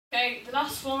Okay, the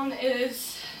last one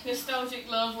is Nostalgic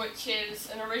Love, which is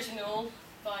an original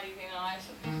by Evie Anna,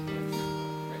 so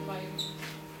written by Evie.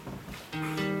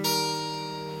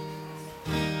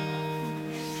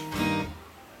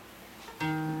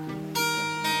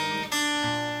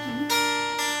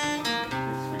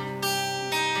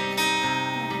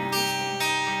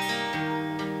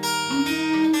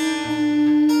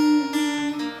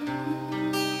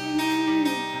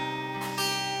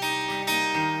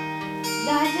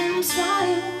 Lightning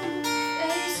smile,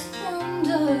 face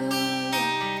thunder.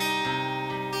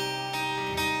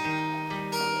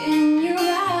 In your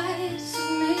eyes,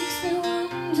 it makes me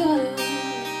wonder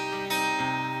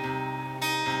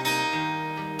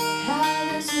how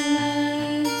this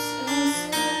night's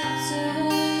accepted.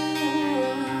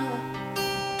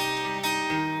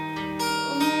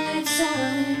 Only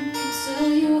time can tell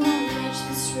you how much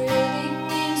this really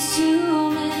means to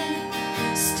me.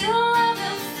 Still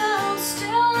haven't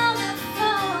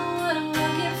found what I'm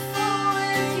looking for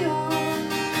with you.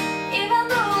 Even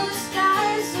though the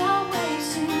skies always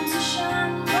seem to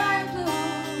shine bright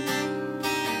blue,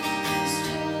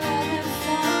 still haven't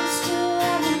found till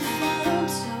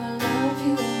I love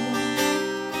you.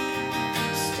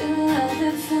 Still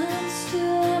haven't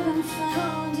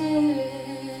found it.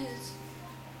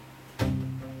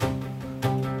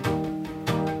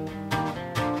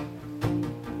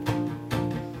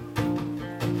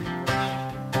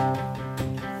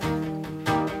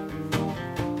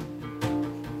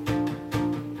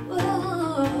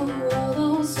 All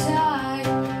those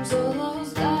times, all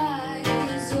those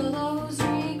lies, all those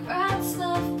regrets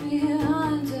left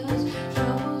behind us,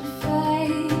 troubled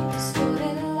fate,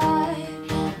 distorted light.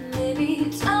 Maybe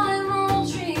time will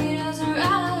treat us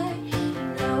right,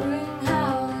 knowing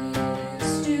how you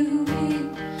used to be,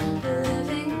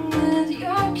 living with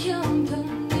your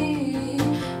company.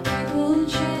 People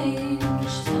change,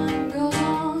 time goes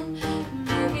on.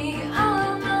 Maybe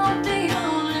I'm not the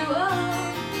only one.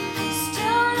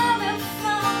 Still haven't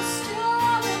found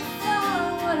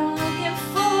what I'm looking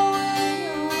for with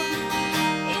you.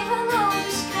 Even though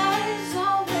the skies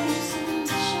always seem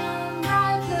to shine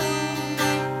bright blue,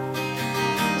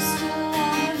 still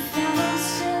haven't found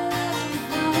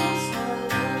I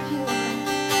love you.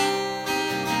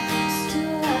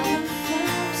 Still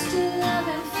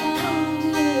haven't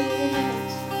found it.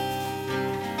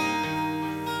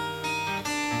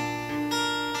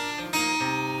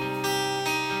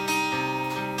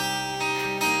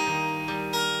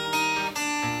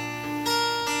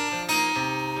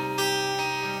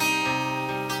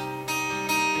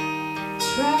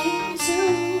 Trying to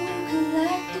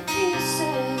collect the pieces